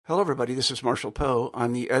Hello, everybody. This is Marshall Poe.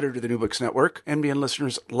 I'm the editor of the New Books Network. NBN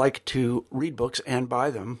listeners like to read books and buy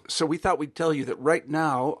them. So we thought we'd tell you that right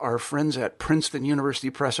now, our friends at Princeton University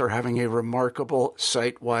Press are having a remarkable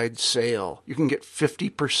site-wide sale. You can get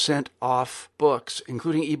 50% off books,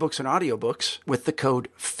 including ebooks and audiobooks, with the code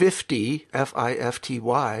 50,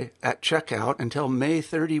 F-I-F-T-Y, at checkout until May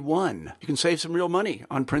 31. You can save some real money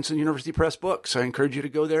on Princeton University Press books. I encourage you to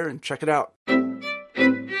go there and check it out.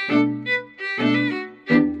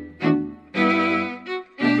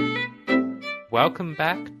 Welcome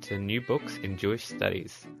back to New Books in Jewish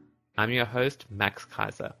Studies. I'm your host, Max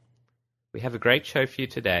Kaiser. We have a great show for you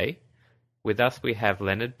today. With us we have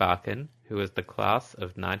Leonard Barkan, who is the class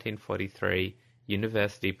of 1943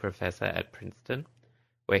 university professor at Princeton,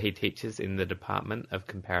 where he teaches in the Department of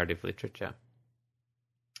Comparative Literature.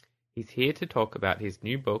 He's here to talk about his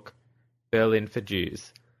new book, Berlin for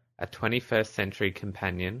Jews, a 21st century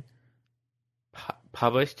companion,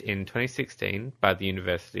 published in 2016 by the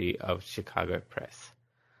University of Chicago Press.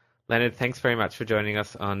 Leonard, thanks very much for joining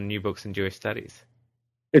us on New Books in Jewish Studies.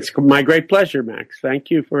 It's my great pleasure, Max. Thank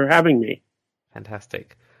you for having me.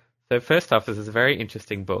 Fantastic. So first off, this is a very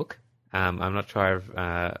interesting book. I'm not sure I've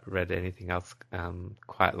read anything else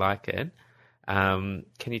quite like it. Can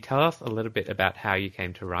you tell us a little bit about how you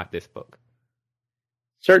came to write this book?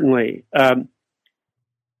 Certainly.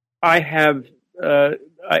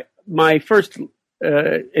 My first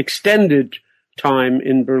extended time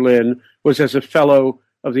in Berlin was as a fellow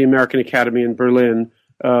of the American Academy in Berlin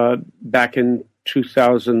back in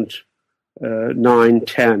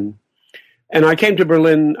 2009-10. And I came to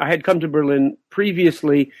Berlin. I had come to Berlin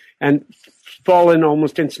previously and fallen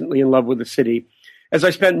almost instantly in love with the city. As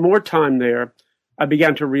I spent more time there, I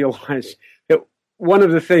began to realize that one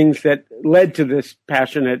of the things that led to this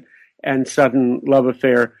passionate and sudden love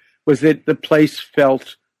affair was that the place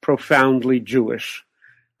felt profoundly Jewish.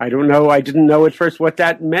 I don't know. I didn't know at first what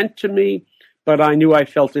that meant to me, but I knew I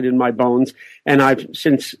felt it in my bones. And I've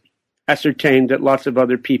since ascertained that lots of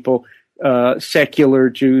other people, secular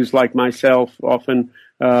Jews like myself, often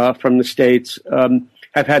from the States,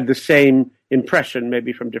 have had the same impression,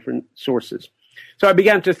 maybe from different sources. So I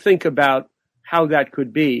began to think about how that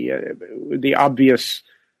could be, the obvious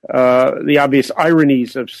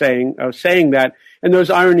ironies of saying that, and those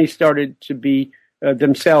ironies started to be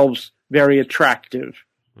themselves very attractive.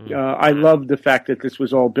 I loved the fact that this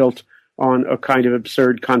was all built on a kind of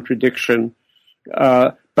absurd contradiction,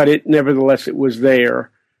 but nevertheless it was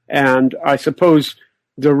there. And I suppose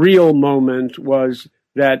the real moment was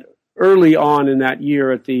that early on in that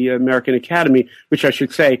year at the American Academy, which I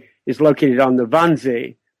should say is located on the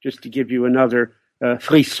Wannsee, just to give you another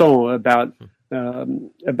frisson about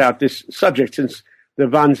this subject, since the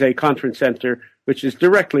Wannsee Conference Center, which is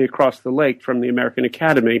directly across the lake from the American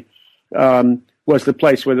Academy, was the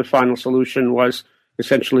place where the final solution was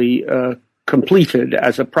essentially completed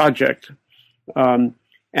as a project. And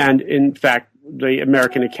in fact, the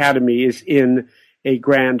American Academy is in a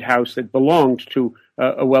grand house that belonged to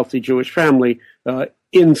a wealthy Jewish family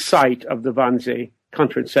in sight of the Wannsee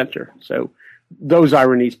Conference Center. So those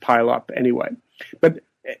ironies pile up anyway. But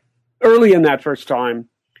early in that first time,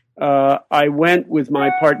 I went with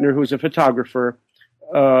my partner, who's a photographer,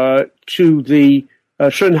 to the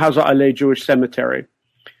Schönhauser Allee Jewish Cemetery,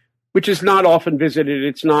 which is not often visited.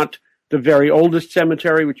 It's not the very oldest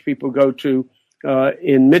cemetery, which people go to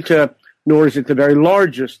in Mitte, nor is it the very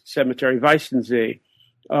largest cemetery, Weißensee.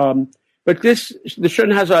 But the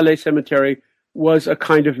Schönhauser Allee Cemetery was a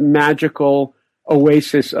kind of magical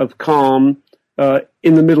oasis of calm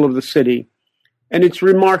in the middle of the city. And it's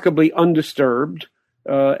remarkably undisturbed.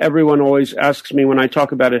 Everyone always asks me when I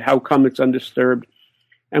talk about it, how come it's undisturbed?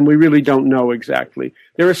 And we really don't know exactly.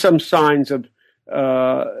 There are some signs of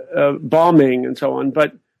bombing and so on,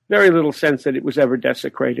 but very little sense that it was ever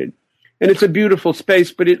desecrated. And it's a beautiful space,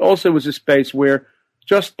 but it also was a space where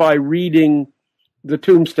just by reading the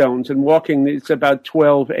tombstones and walking, it's about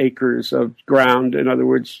 12 acres of ground. In other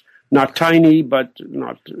words, not tiny, but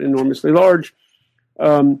not enormously large.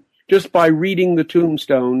 Just by reading the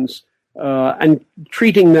tombstones and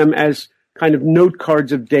treating them as kind of note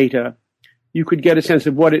cards of data, you could get a sense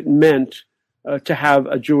of what it meant to have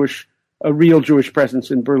a real Jewish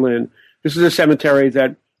presence in Berlin. This is a cemetery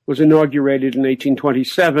that was inaugurated in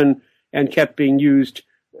 1827 and kept being used,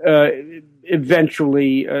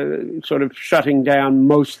 eventually sort of shutting down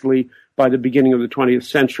mostly by the beginning of the 20th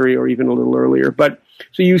century or even a little earlier. But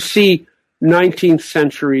so you see 19th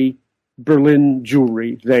century Berlin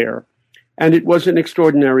jewelry there. And it was an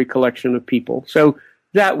extraordinary collection of people. So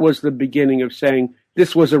that was the beginning of saying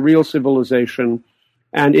this was a real civilization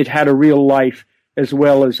and it had a real life as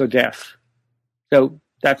well as a death. So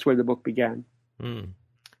that's where the book began.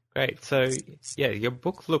 Great. So, yeah, your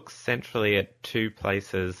book looks centrally at two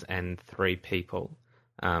places and three people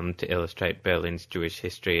to illustrate Berlin's Jewish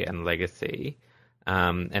history and legacy.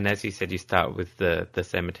 And as you said, you start with the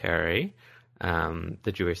cemetery,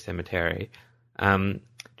 the Jewish cemetery. Do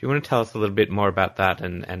you want to tell us a little bit more about that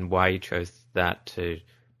and why you chose that to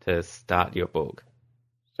start your book?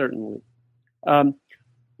 Certainly.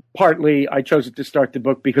 Partly, I chose it to start the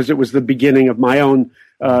book because it was the beginning of my own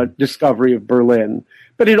discovery of Berlin.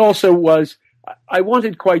 But it also was, I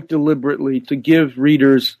wanted quite deliberately to give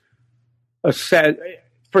readers a set.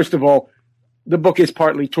 First of all, the book is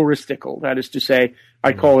partly touristical. That is to say,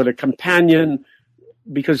 I call it a companion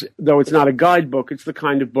because though it's not a guidebook, it's the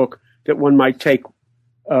kind of book that one might take,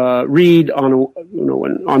 read on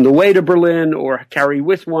the way to Berlin or carry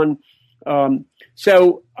with one.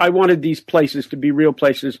 So I wanted these places to be real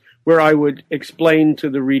places where I would explain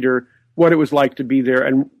to the reader what it was like to be there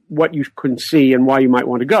and what you can see and why you might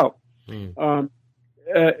want to go.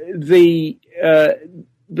 The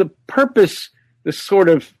purpose, the sort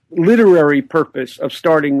of literary purpose of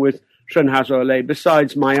starting with Schönhauser Allee,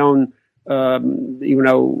 besides my own,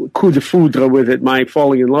 coup de foudre with it, my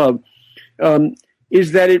falling in love,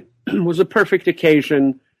 is that it was a perfect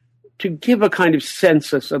occasion to give a kind of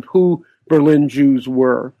census of who Berlin Jews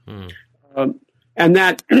were. And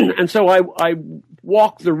so I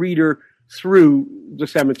walk the reader through the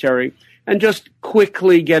cemetery and just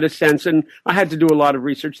quickly get a sense. And I had to do a lot of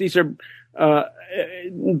research. These are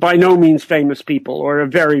by no means famous people, or a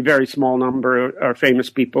very, very small number are famous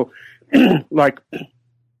people, like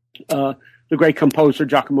the great composer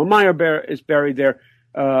Giacomo Meyerbeer is buried there.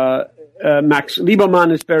 Max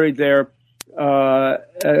Liebermann is buried there.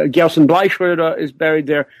 Gelsen Bleischroeder is buried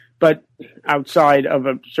there. But outside of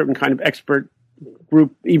a certain kind of expert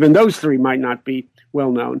group, even those three might not be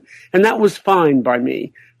well known. And that was fine by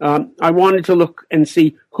me. I wanted to look and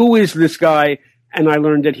see who is this guy, and I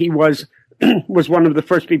learned that he was one of the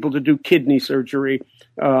first people to do kidney surgery.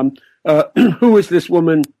 Who is this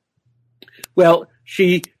woman? Well,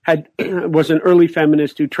 she was an early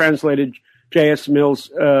feminist who translated J.S.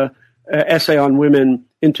 Mill's essay on women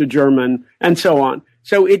into German, and so on.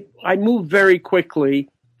 So I moved very quickly,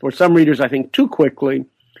 for some readers I think too quickly,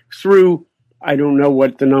 through, I don't know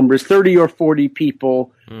what the number is, 30 or 40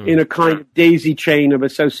 people in a kind of daisy chain of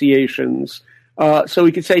associations. So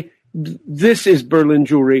we could say, this is Berlin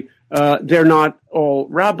Jewry. They're not all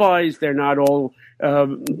rabbis. They're not all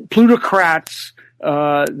plutocrats.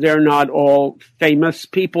 They're not all famous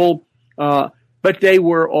people. But they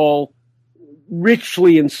were all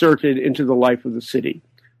richly inserted into the life of the city.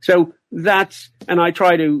 So and I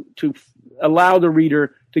try to allow the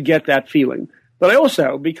reader to get that feeling. But I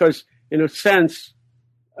also, because in a sense,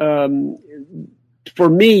 for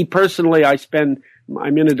me personally,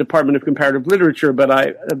 I'm in a department of comparative literature, but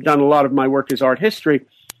I have done a lot of my work as art history.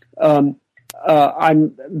 I'm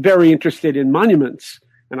very interested in monuments,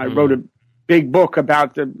 and I wrote a big book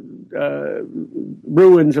about the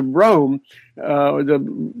ruins of Rome,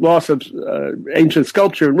 the loss of ancient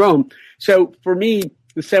sculpture in Rome. So for me,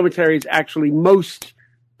 the cemetery is actually most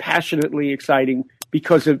passionately exciting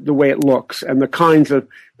because of the way it looks and the kinds of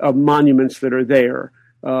monuments that are there.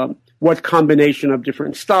 What combination of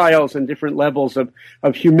different styles and different levels of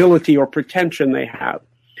humility or pretension they have.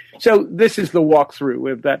 So this is the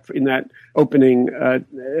walkthrough of that in that opening.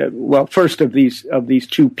 First of these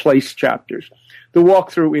two place chapters. The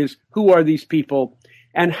walkthrough is who are these people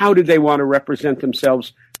and how do they want to represent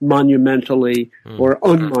themselves monumentally or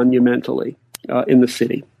unmonumentally in the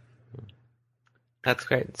city. That's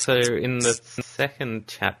great. So in the second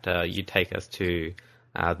chapter, you take us to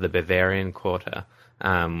the Bavarian Quarter,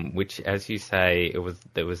 which, as you say,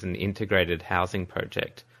 there was an integrated housing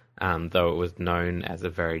project, though it was known as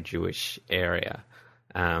a very Jewish area.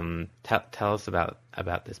 Tell us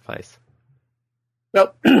about this place.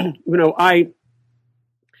 Well,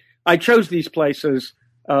 I chose these places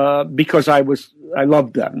because I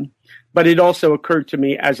loved them, but it also occurred to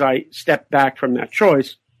me as I stepped back from that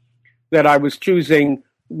choice that I was choosing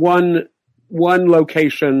one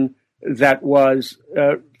location that was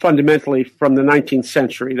fundamentally from the 19th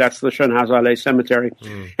century. That's the Schönhauser Allee Cemetery.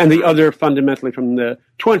 And the other fundamentally from the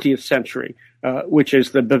 20th century, which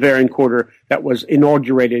is the Bavarian Quarter that was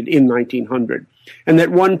inaugurated in 1900. And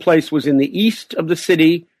that one place was in the east of the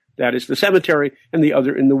city, that is the cemetery, and the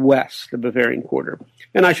other in the west, the Bavarian Quarter.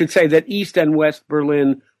 And I should say that East and West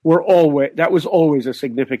Berlin that was always a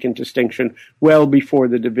significant distinction well before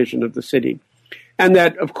the division of the city. And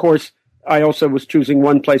that, of course, I also was choosing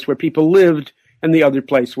one place where people lived and the other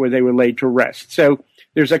place where they were laid to rest. So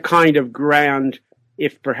there's a kind of grand,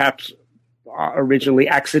 if perhaps originally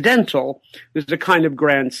accidental, there's a kind of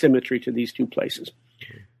grand symmetry to these two places.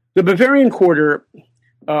 The Bavarian Quarter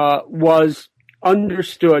was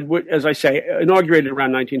understood, as I say, inaugurated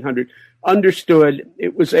around 1900, understood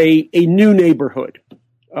it was a new neighborhood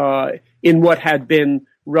in what had been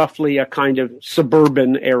roughly a kind of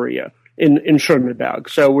suburban area in Schöneberg.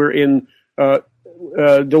 So we're in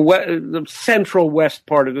the central west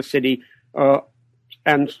part of the city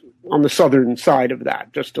and on the southern side of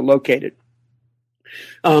that, just to locate it.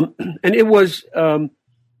 And it was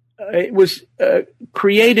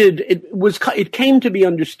created. It came to be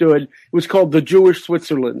understood. It was called the Jewish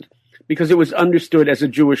Switzerland because it was understood as a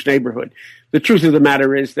Jewish neighborhood. The truth of the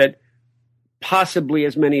matter is that possibly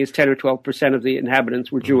as many as 10 or 12% of the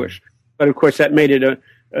inhabitants were Jewish, but of course that made it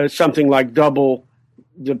something like double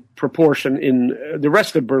the proportion in the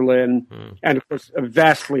rest of Berlin, and of course a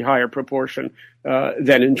vastly higher proportion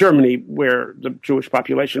than in Germany, where the Jewish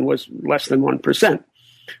population was less than 1%.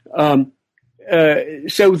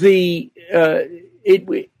 So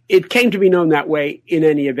it came to be known that way in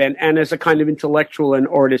any event, and as a kind of intellectual and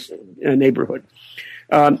artist neighborhood.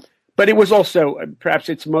 But it was also, perhaps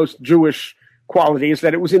its most Jewish quality is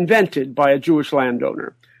that it was invented by a Jewish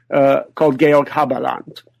landowner called Georg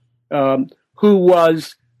Haberland, who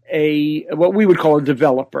was what we would call a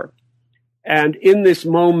developer. And in this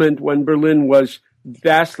moment when Berlin was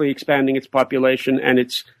vastly expanding its population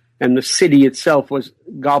and the city itself was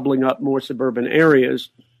gobbling up more suburban areas,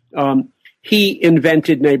 he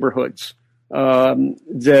invented neighborhoods.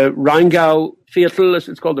 The Rheingau Viertel, as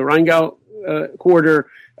it's called, the Rheingau Quarter,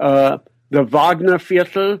 the Wagner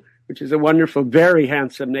Viertel, which is a wonderful, very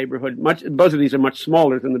handsome neighborhood. Both of these are much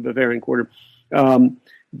smaller than the Bavarian Quarter.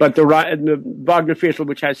 But the Wagner Viertel,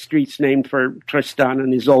 which has streets named for Tristan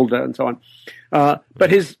and Isolde and so on. But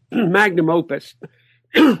his magnum opus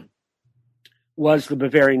was the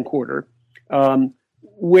Bavarian Quarter,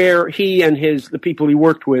 where he and the people he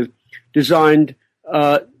worked with designed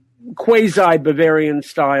quasi-Bavarian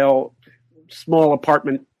style small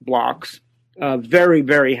apartment blocks, very,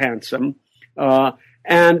 very handsome,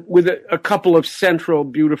 and with a couple of central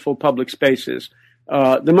beautiful public spaces.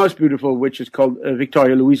 The most beautiful, which is called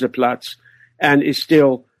Victoria-Luise-Platz, and is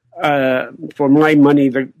still, for my money,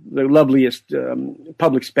 the loveliest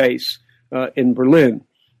public space in Berlin.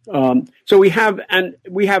 So we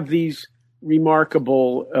have these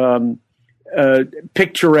remarkable,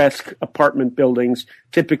 picturesque apartment buildings,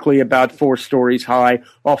 typically about 4 stories high,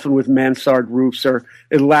 often with mansard roofs or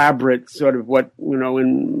elaborate sort of what,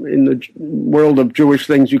 in the world of Jewish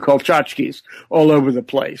things you call tchotchkes all over the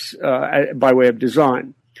place, by way of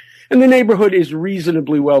design. And the neighborhood is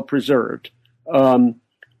reasonably well preserved.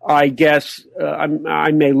 I guess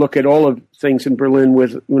I may look at all of things in Berlin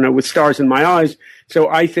with stars in my eyes, so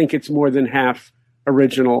I think it's more than half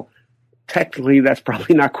original. Technically, that's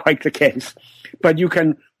probably not quite the case, but you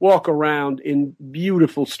can walk around in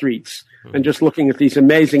beautiful streets and just looking at these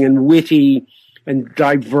amazing and witty and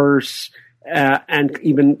diverse and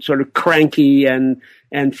even sort of cranky and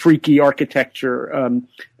freaky architecture,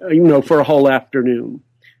 for a whole afternoon.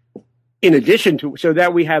 In addition to, so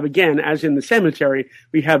that we have, again, as in the cemetery,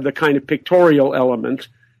 we have the kind of pictorial element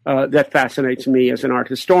that fascinates me as an art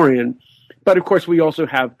historian. But of course, we also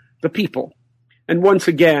have the people. And once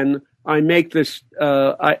again, I make this,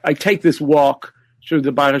 I take this walk through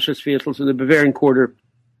the Bayerisches Viertel, through the Bavarian Quarter,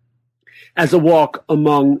 as a walk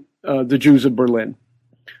among the Jews of Berlin.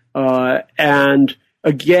 And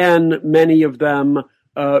again, many of them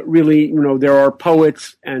really, there are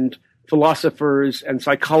poets and philosophers and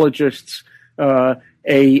psychologists,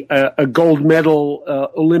 a gold medal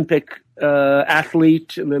Olympic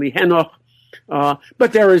athlete, Lili Henoch,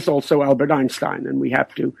 but there is also Albert Einstein, and we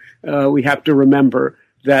have to remember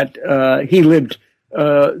that he lived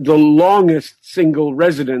the longest single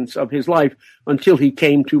residence of his life until he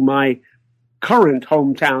came to my current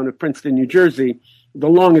hometown of Princeton, New Jersey. The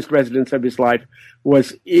longest residence of his life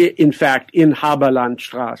was, in fact, in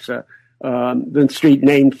Haberlandstraße, the street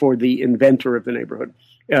named for the inventor of the neighborhood,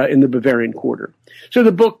 in the Bavarian Quarter. So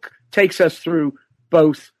the book takes us through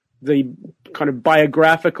both the kind of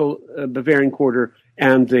biographical Bavarian Quarter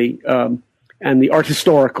and the art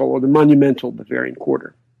historical or the monumental Bavarian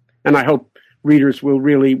Quarter. And I hope readers will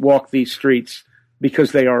really walk these streets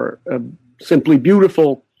because they are simply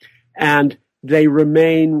beautiful, and they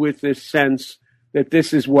remain with this sense that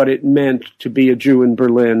this is what it meant to be a Jew in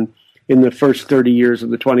Berlin in the first 30 years of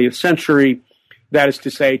the 20th century. That is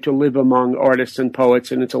to say, to live among artists and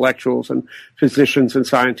poets and intellectuals and physicians and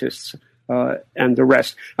scientists and the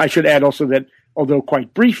rest. I should add also that, although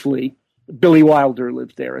quite briefly, Billy Wilder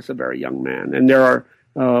lived there as a very young man, and there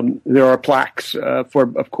are plaques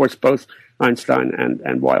for, of course, both Einstein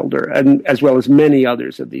and Wilder, and as well as many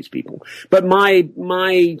others of these people. But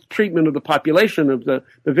my treatment of the population of the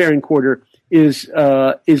Bavarian Quarter is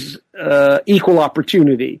equal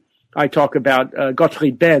opportunity. I talk about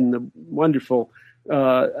Gottfried Benn, the wonderful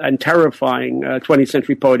and terrifying 20th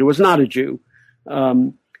century poet who was not a Jew.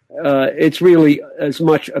 It's really as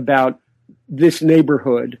much about this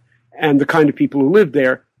neighborhood and the kind of people who lived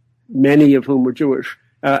there, many of whom were Jewish,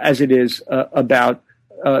 as it is about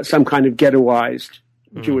some kind of ghettoized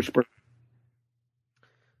Jewish person.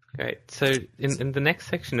 Great. So in the next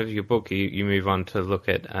section of your book, you move on to look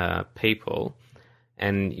at people,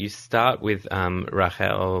 and you start with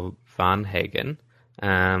Rachel Varnhagen,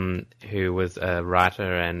 who was a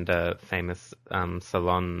writer and a famous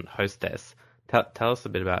salon hostess. Tell us a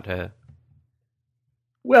bit about her.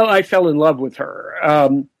 Well, I fell in love with her,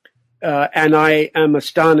 and I am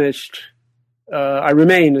astonished. I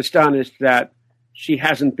remain astonished that she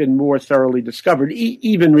hasn't been more thoroughly discovered,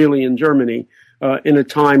 even really in Germany, in a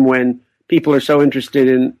time when people are so interested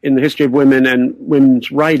in the history of women and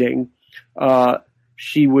women's writing.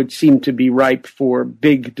 She would seem to be ripe for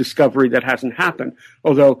big discovery that hasn't happened.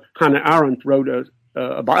 Although Hannah Arendt wrote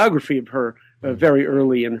a biography of her very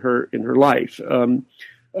early in her life.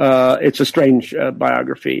 It's a strange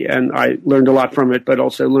biography, and I learned a lot from it, but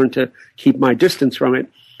also learned to keep my distance from it.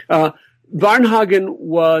 Varnhagen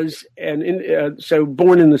was so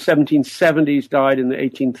born in the 1770s, died in the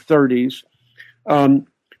 1830s.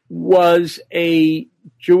 Was a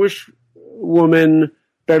Jewish woman,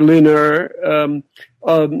 Berliner,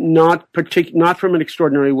 not from an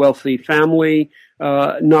extraordinarily wealthy family,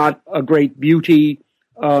 not a great beauty,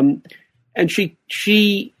 and she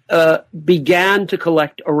began to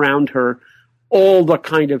collect around her all the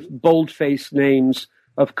kind of bold-faced names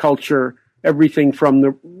of culture, everything from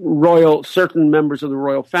the certain members of the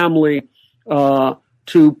royal family,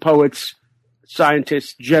 to poets,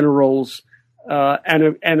 scientists, generals,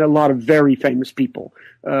 and a lot of very famous people,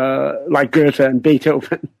 like Goethe and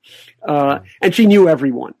Beethoven. And she knew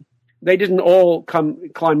everyone. They didn't all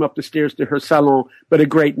climb up the stairs to her salon, but a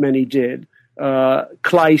great many did.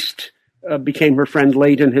 Kleist became her friend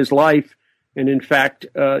late in his life. And in fact,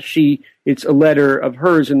 it's a letter of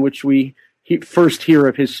hers in which we first hear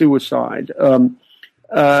of his suicide.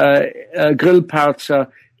 Grillparzer,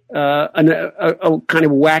 a kind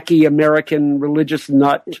of wacky American religious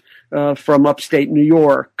nut from upstate New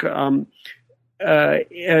York,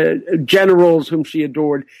 generals whom she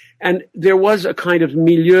adored. And there was a kind of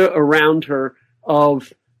milieu around her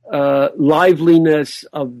of liveliness,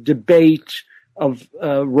 of debate, of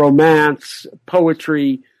romance,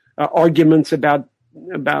 poetry, arguments about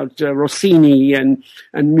Rossini and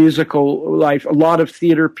musical life, a lot of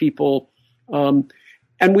theater people. And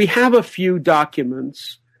we have a few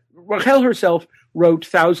documents. Rachel herself wrote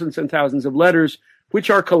thousands and thousands of letters, which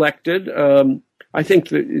are collected. I think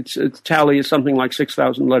that its tally is something like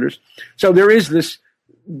 6,000 letters. So there is this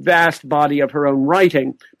vast body of her own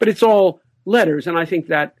writing, but it's all letters. And I think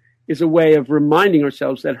that is a way of reminding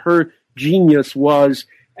ourselves that her genius was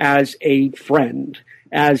as a friend,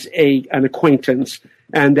 as an acquaintance,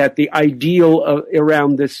 and that the ideal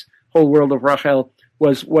around this whole world of Rachel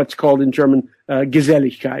was what's called in German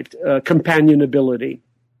Geselligkeit, companionability.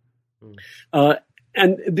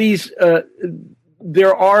 And these,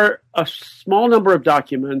 there are a small number of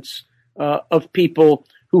documents of people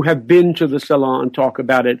who have been to the salon and talk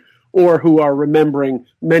about it, or who are remembering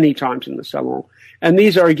many times in the salon. And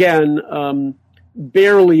these are, again,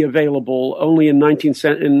 barely available, only in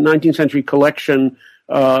 19th century collection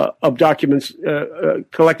of documents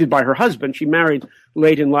collected by her husband. She married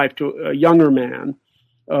late in life to a younger man,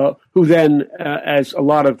 who then, as a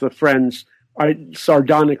lot of the friends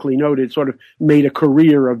sardonically noted, sort of made a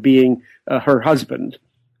career of being her husband.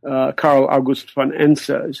 Karl August von Ense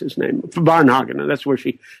is his name. Varnhagen, and that's where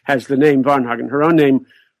she has the name Varnhagen. Her own name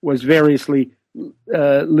was variously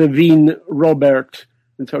Levine Robert,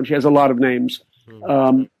 and so she has a lot of names.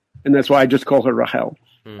 And that's why I just call her Rachel.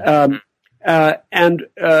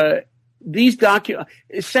 These documents,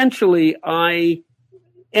 essentially, I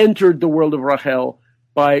entered the world of Rachel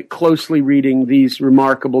by closely reading these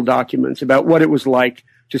remarkable documents about what it was like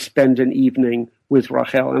to spend an evening with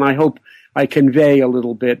Rachel. And I hope I convey a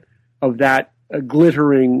little bit of that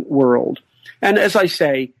glittering world. And as I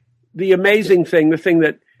say, the amazing thing, the thing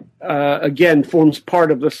that, again, forms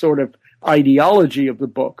part of the sort of ideology of the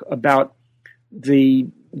book about the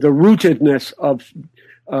rootedness of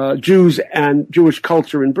Jews and Jewish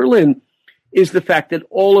culture in Berlin, is the fact that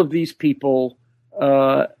all of these people,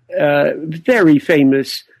 very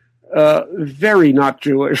famous, very not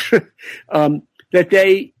Jewish, that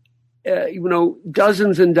they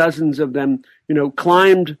dozens and dozens of them,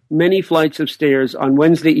 climbed many flights of stairs on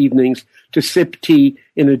Wednesday evenings to sip tea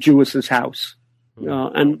in a Jewess's house.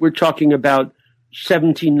 And we're talking about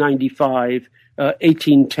 1795,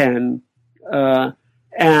 1810,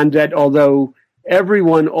 and that although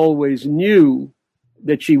everyone always knew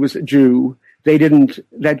that she was a Jew,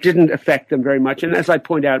 that didn't affect them very much. And as I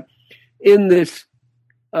point out, in this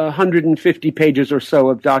 150 pages or so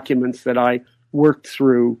of documents that I worked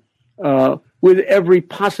through, with every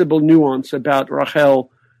possible nuance about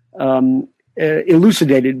Rachel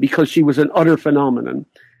elucidated, because she was an utter phenomenon,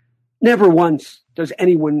 never once does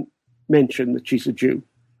anyone mention that she's a Jew.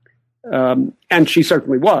 And she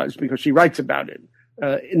certainly was, because she writes about it,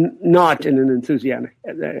 not in an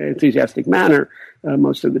enthusiastic manner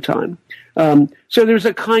most of the time. So there's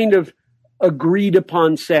a kind of agreed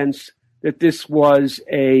upon sense that this was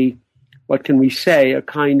a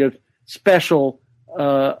kind of special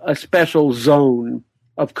zone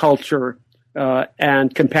of culture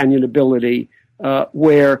and companionability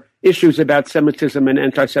where issues about Semitism and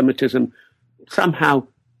anti-Semitism somehow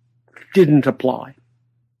didn't apply.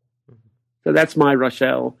 So that's my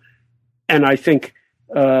Rachel. And I think,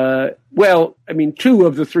 two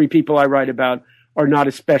of the three people I write about are not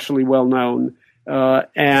especially well known.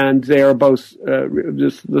 And they are both,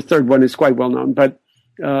 the third one is quite well known,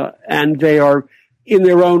 and they are in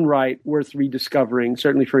their own right worth rediscovering,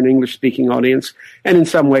 certainly for an English-speaking audience, and in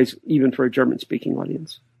some ways even for a German-speaking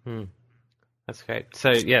audience. That's great.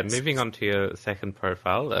 So, moving on to your second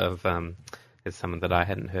profile of is someone that I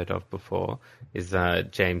hadn't heard of before, is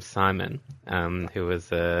James Simon, who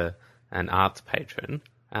was an arts patron.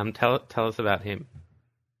 Tell us about him.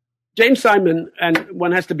 James Simon, and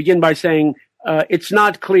one has to begin by saying it's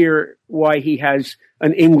not clear why he has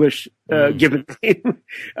an English given name.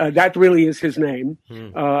 That really is his name.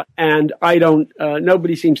 And I don't,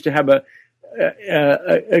 nobody seems to have a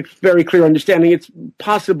very clear understanding. It's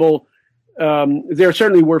possible there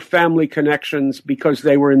certainly were family connections because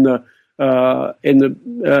they were in the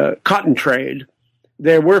cotton trade.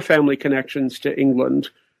 There were family connections to England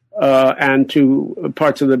and to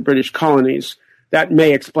parts of the British colonies. That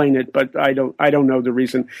may explain it, but I don't know the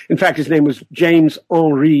reason. In fact, his name was James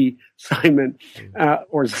Henri Simon,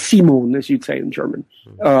 or Simon, as you'd say in German.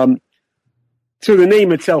 So the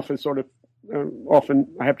name itself is sort of often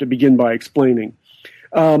I have to begin by explaining.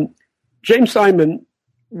 James Simon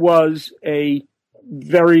was a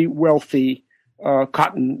very wealthy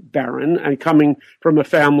cotton baron, and coming from a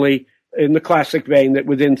family in the classic vein that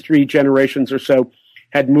within 3 generations or so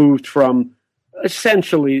had moved from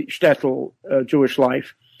essentially shtetl Jewish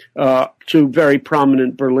life to very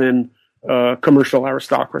prominent Berlin commercial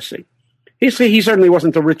aristocracy. He certainly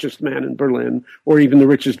wasn't the richest man in Berlin or even the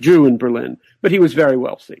richest Jew in Berlin, but he was very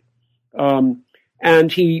wealthy.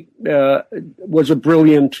 And he was a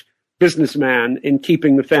brilliant businessman in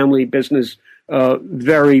keeping the family business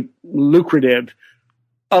very lucrative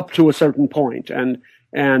up to a certain point. And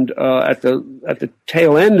at the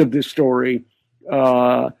tail end of this story,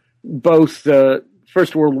 both the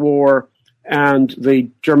First World War and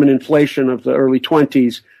the German inflation of the early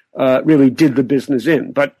 20s really did the business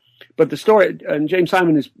in. But the story, and James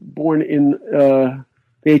Simon is born in the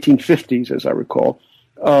 1850s, as I recall.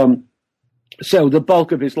 So the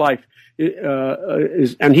bulk of his life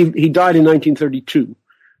is, and he died in 1932,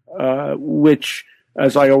 which,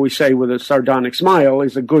 as I always say with a sardonic smile,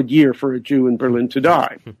 is a good year for a Jew in Berlin to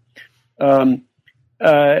die.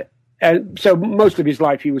 And so most of his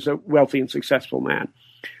life, he was a wealthy and successful man.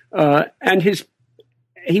 And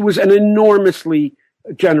he was an enormously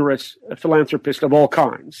generous philanthropist of all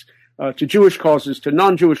kinds, to Jewish causes, to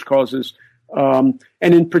non-Jewish causes, and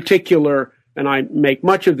in particular, and I make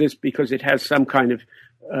much of this because it has some kind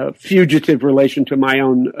of fugitive relation to my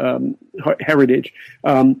own heritage.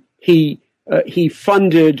 He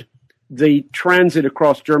funded the transit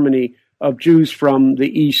across Germany of Jews from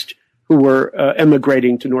the East who were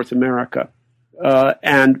emigrating to North America.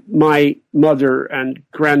 And my mother and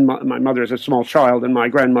my mother as a small child and my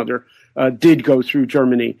grandmother did go through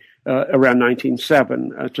Germany around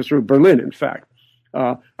 1907, through Berlin, in fact.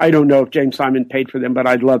 I don't know if James Simon paid for them, but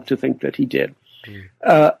I'd love to think that he did.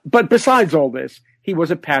 But besides all this, he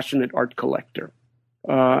was a passionate art collector.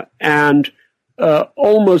 And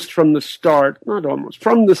almost from the start,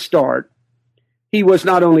 he was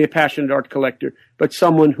not only a passionate art collector, but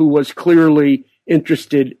someone who was clearly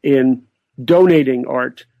interested in donating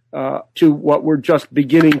art to what were just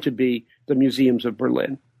beginning to be the museums of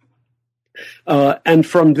Berlin. And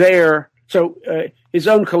from there, his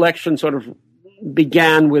own collection sort of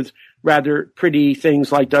began with rather pretty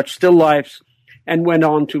things like Dutch still lifes and went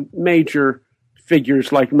on to major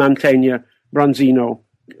figures like Mantegna, Bronzino,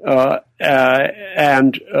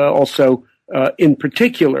 and also, in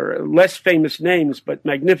particular, less famous names but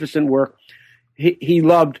magnificent work. He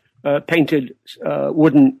loved painted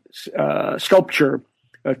wooden sculpture,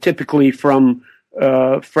 typically from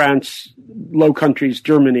France, Low Countries,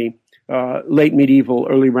 Germany, late medieval,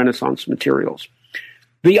 early Renaissance materials.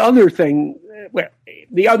 The other thing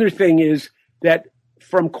is that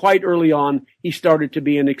from quite early on, he started to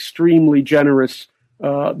be an extremely generous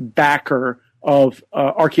backer of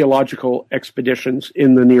archaeological expeditions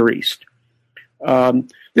in the Near East.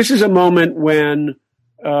 This is a moment when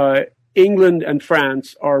England and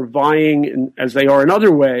France are vying, as they are in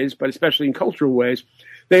other ways, but especially in cultural ways,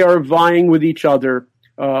 they are vying with each other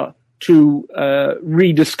to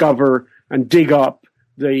rediscover and dig up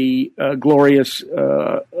the glorious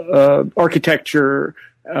architecture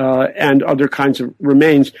and other kinds of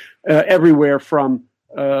remains everywhere from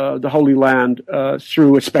the Holy Land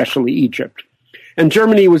through especially Egypt. And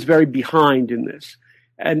Germany was very behind in this.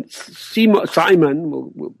 And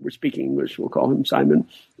Simon, we're speaking English, we'll call him Simon.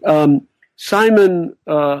 Simon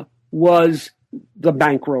was the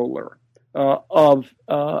bankroller of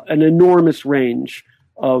an enormous range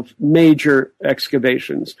of major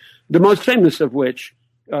excavations, the most famous of which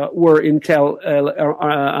were in Tel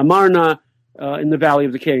Amarna in the Valley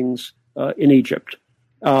of the Kings in Egypt.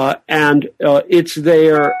 And it's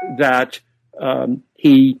there that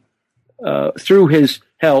he, through his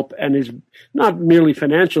help and his not merely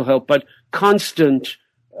financial help, but constant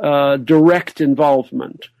direct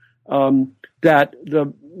involvement, that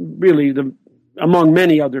among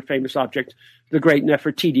many other famous objects, the great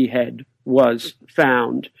Nefertiti head was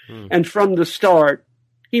found. And from the start,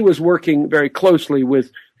 he was working very closely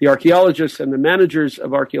with the archaeologists and the managers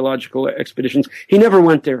of archaeological expeditions. He never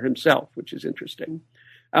went there himself, which is interesting.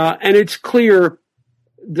 And it's clear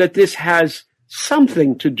that this has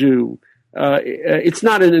something to do. It's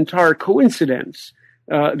not an entire coincidence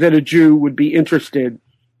that a Jew would be interested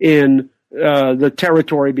in the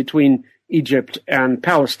territory between Egypt and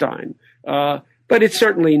Palestine. But it's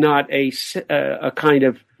certainly not a kind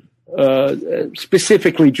of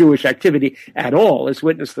specifically Jewish activity at all, as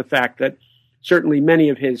witness the fact that certainly many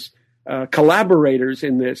of his collaborators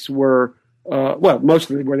in this were,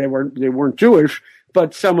 mostly where they weren't Jewish,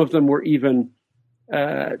 but some of them were even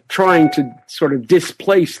trying to sort of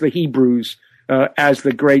displace the Hebrews as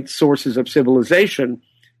the great sources of civilization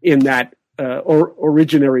in that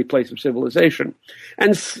originary place of civilization.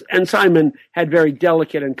 And Simon had very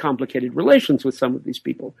delicate and complicated relations with some of these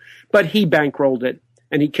people, but he bankrolled it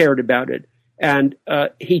and he cared about it, and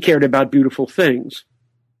he cared about beautiful things.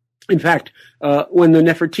 In fact, when the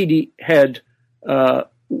Nefertiti head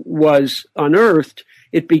was unearthed,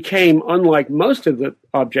 it became, unlike most of the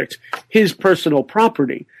objects, his personal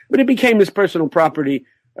property. But it became his personal property,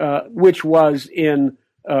 which was in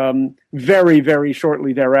very, very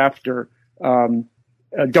shortly thereafter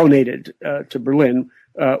donated to Berlin,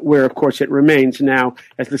 where, of course, it remains now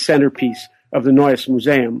as the centerpiece of the Neues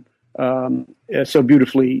Museum, so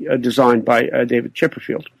beautifully designed by David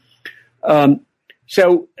Chipperfield.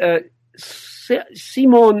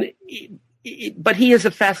 Simon, but he is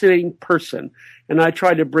a fascinating person, and I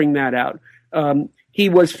try to bring that out. He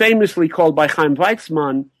was famously called by Chaim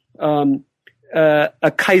Weizmann a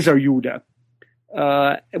Kaiserjude,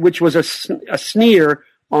 which was a sneer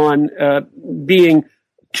on being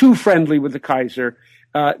too friendly with the Kaiser,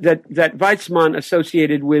 that Weizmann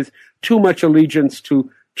associated with too much allegiance to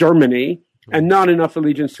Germany and not enough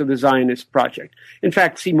allegiance to the Zionist project. In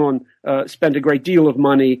fact, Simon spent a great deal of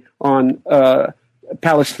money on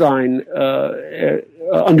Palestine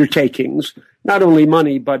undertakings, not only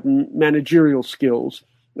money, but managerial skills.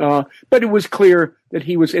 But it was clear that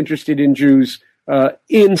he was interested in Jews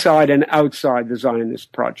inside and outside the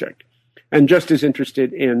Zionist project, and just as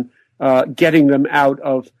interested in getting them out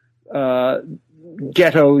of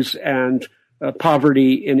ghettos and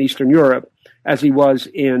poverty in Eastern Europe as he was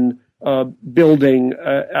in building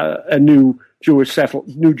a new Jewish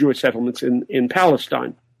settlements in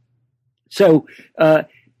Palestine. So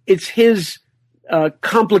it's his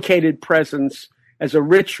complicated presence as a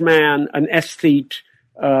rich man, an aesthete,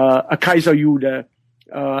 a Kaiserjude,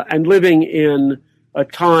 and living in a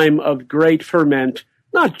time of great ferment,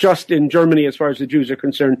 not just in Germany as far as the Jews are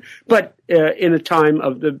concerned, but in a time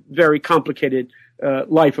of the very complicated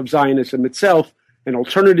life of Zionism itself and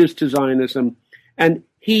alternatives to Zionism. And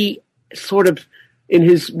he sort of, in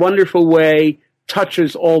his wonderful way,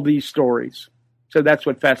 touches all these stories. So that's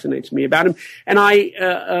what fascinates me about him. And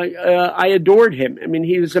I adored him. I mean,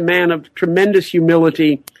 he was a man of tremendous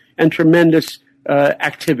humility and tremendous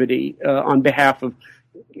activity on behalf of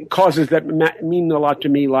causes that mean a lot to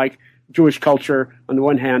me, like Jewish culture on the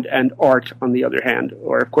one hand and art on the other hand,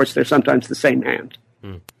 or of course they're sometimes the same hand.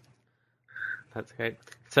 That's great.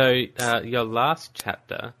 So your last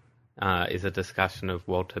chapter is a discussion of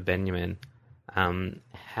Walter Benjamin.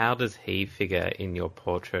 How does he figure in your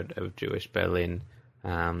portrait of Jewish Berlin?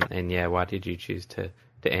 Why did you choose to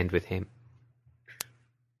end with him?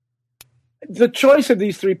 The choice of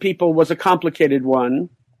these three people was a complicated one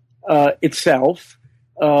itself.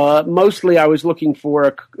 Mostly I was looking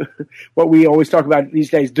for what we always talk about these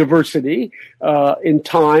days, diversity in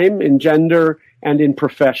time, in gender, and in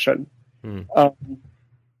profession.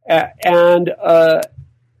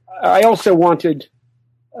 I also wanted,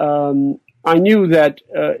 I knew that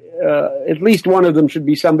at least one of them should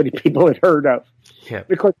be somebody people had heard of. Yeah.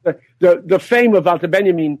 Because the fame of Walter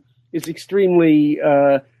Benjamin is extremely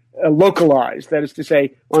localized. That is to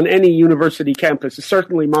say, on any university campus,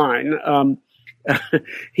 certainly mine,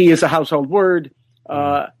 he is a household word.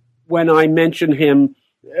 When I mention him,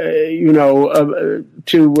 to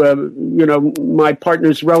my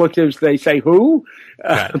partner's relatives, they say who.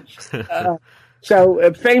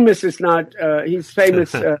 So famous is not. He's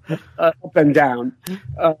famous up and down.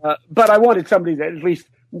 But I wanted somebody that at least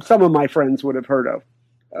some of my friends would have heard of.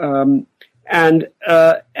 And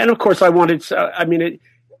of course, I wanted.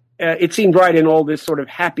 It seemed right in all this sort of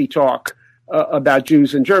happy talk about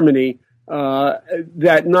Jews in Germany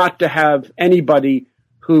that not to have anybody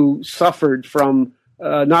who suffered from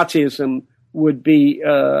Nazism would be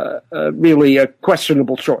really a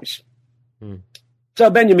questionable choice. So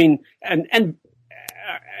Benjamin, and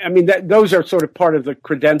those are sort of part of the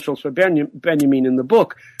credentials for Benjamin in the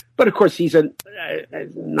book. But of course, he's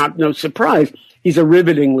no surprise, he's a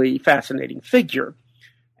rivetingly fascinating figure.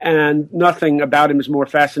 And nothing about him is more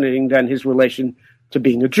fascinating than his relation to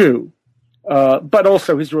being a Jew, but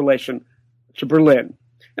also his relation to Berlin.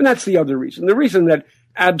 And that's the other reason. The reason that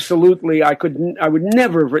absolutely I would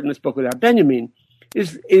never have written this book without Benjamin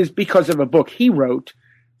is because of a book he wrote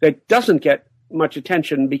that doesn't get much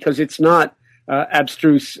attention because it's not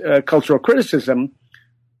abstruse cultural criticism,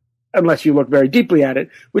 unless you look very deeply at it,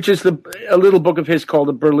 which is a little book of his called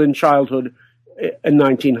The Berlin Childhood in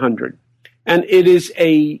 1900. And it is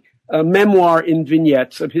a memoir in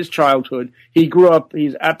vignettes of his childhood. He grew up,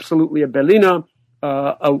 he's absolutely a Berliner,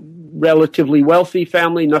 a relatively wealthy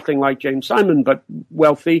family, nothing like James Simon, but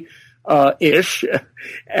wealthy-ish.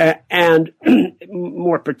 And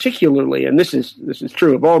more particularly, and this is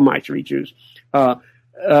true of all my three Jews,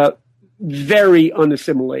 very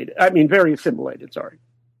assimilated, sorry.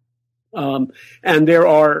 And there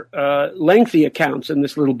are lengthy accounts in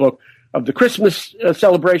this little book of the Christmas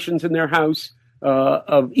celebrations in their house,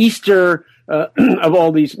 of Easter, of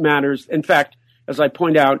all these matters. In fact, as I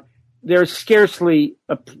point out, there's scarcely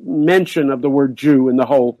a mention of the word Jew in the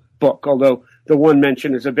whole book, although the one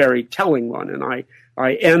mention is a very telling one, and I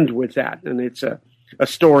end with that. And it's a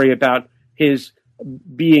story about his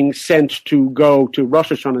being sent to go to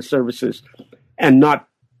Rosh Hashanah services and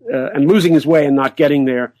losing his way and not getting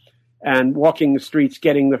there, and walking the streets,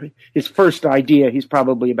 getting his first idea. He's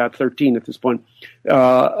probably about 13 at this point,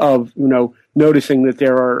 of noticing that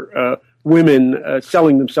there are women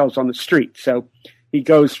selling themselves on the street. So he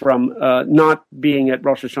goes from not being at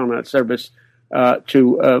Rosh Hashanah service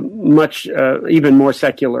to much even more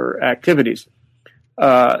secular activities.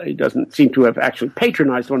 He doesn't seem to have actually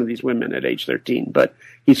patronized one of these women at age 13, but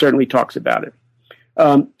he certainly talks about it.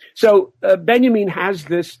 So Benjamin has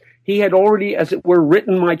this. He had already, as it were,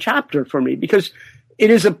 written my chapter for me, because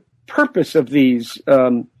it is a purpose of these,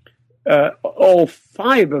 all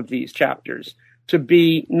five of these chapters, to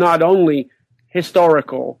be not only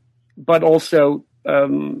historical, but also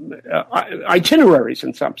itineraries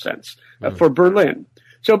in some sense for Berlin.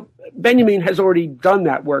 So Benjamin has already done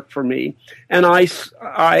that work for me, and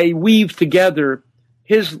I weave together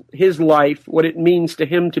his life, what it means to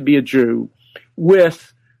him to be a Jew,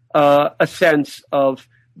 with a sense of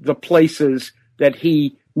the places that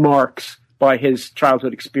he marks by his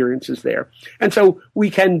childhood experiences there. And so we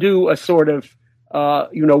can do a sort of,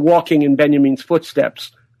 walking in Benjamin's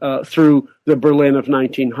footsteps through the Berlin of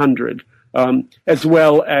 1900, as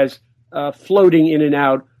well as floating in and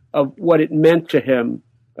out of what it meant to him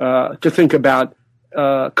to think about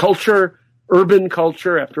culture, urban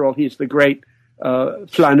culture. After all, he's the great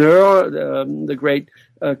flaneur, the great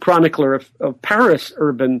chronicler of Paris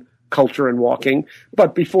urban culture and walking.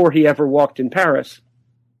 But before he ever walked in Paris,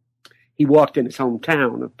 he walked in his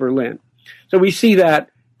hometown of Berlin. So we see that,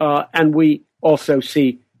 and we also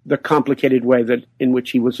see the complicated way in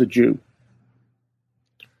which he was a Jew.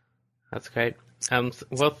 That's great.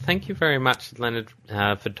 Well, thank you very much, Leonard,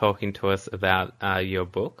 for talking to us about your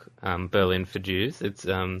book, Berlin for Jews. It's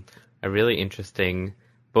a really interesting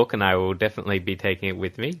book, and I will definitely be taking it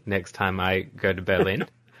with me next time I go to Berlin.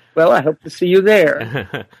 Well, I hope to see you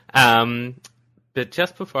there. But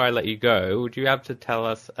just before I let you go, would you be able to tell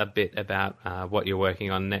us a bit about what you're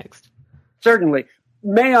working on next? Certainly.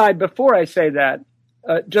 May I, before I say that,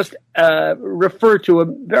 just refer to a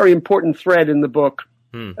very important thread in the book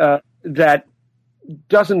that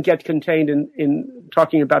doesn't get contained in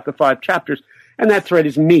talking about the 5 chapters, and that thread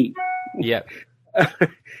is me. Yeah.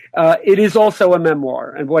 It is also a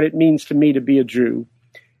memoir and what it means to me to be a Jew.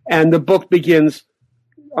 And the book begins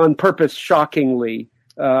on purpose, shockingly,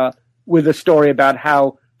 with a story about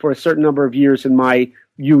how, for a certain number of years in my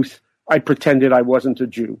youth, I pretended I wasn't a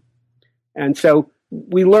Jew. And so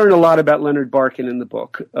we learn a lot about Leonard Barkin in the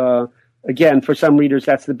book. Again, for some readers,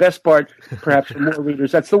 that's the best part. Perhaps for more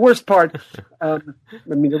readers, that's the worst part. The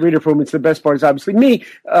reader for whom it's the best part is obviously me.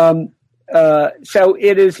 So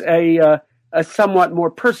it is a somewhat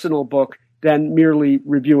more personal book than merely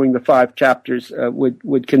reviewing the 5 chapters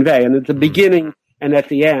would convey. And at the beginning and at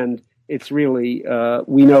the end, it's really,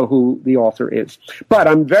 we know who the author is. But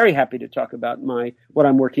I'm very happy to talk about what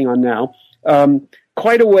I'm working on now.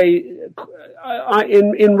 Quite a way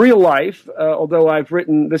in real life, although I've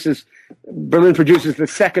written, Berlin for Jews is the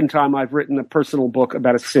second time I've written a personal book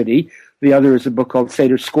about a city. The other is a book called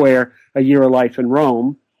Seder Square, A Year of Life in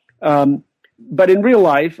Rome. But in real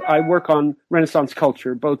life, I work on Renaissance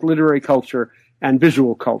culture, both literary culture and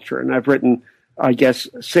visual culture. And I've written, I guess,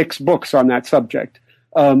 6 books on that subject.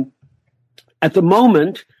 At the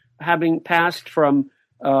moment, having passed from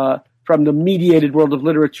the mediated world of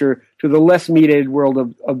literature to the less mediated world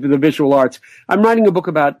of the visual arts, I'm writing a book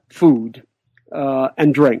about food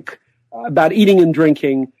and drink, about eating and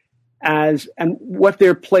drinking, and what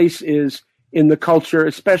their place is in the culture,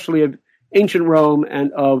 especially of ancient Rome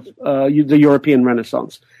and of the European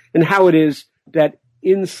Renaissance, and how it is that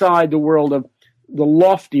inside the world of the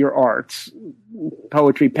loftier arts,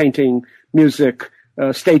 poetry, painting, music,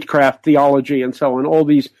 statecraft, theology, and so on, all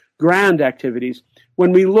these grand activities,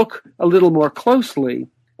 when we look a little more closely,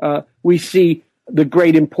 we see the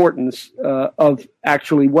great importance of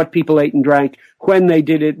actually what people ate and drank, when they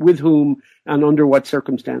did it, with whom, and under what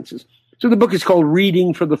circumstances. So the book is called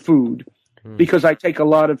Reading for the Food, because I take a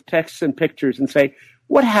lot of texts and pictures and say,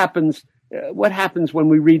 what happens when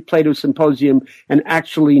we read Plato's Symposium and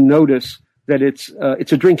actually notice that it's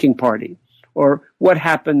a drinking party? Or what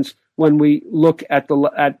happens when we look at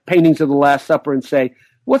paintings of the Last Supper and say,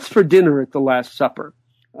 what's for dinner at the Last Supper?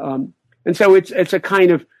 And so it's a kind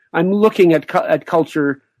of, I'm looking at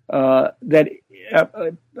culture that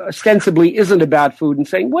ostensibly isn't about food and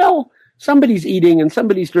saying, well, somebody's eating and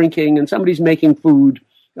somebody's drinking and somebody's making food.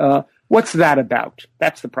 What's that about?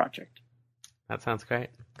 That's the project. That sounds great.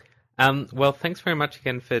 Well, thanks very much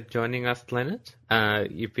again for joining us, Leonard.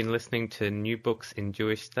 You've been listening to New Books in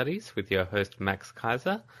Jewish Studies with your host, Max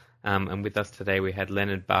Kaiser. And with us today we had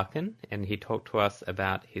Leonard Barkin, and he talked to us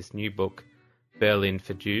about his new book, Berlin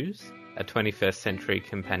for Jews, a 21st Century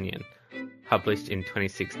Companion, published in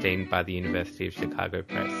 2016 by the University of Chicago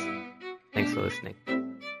Press. Thanks for listening.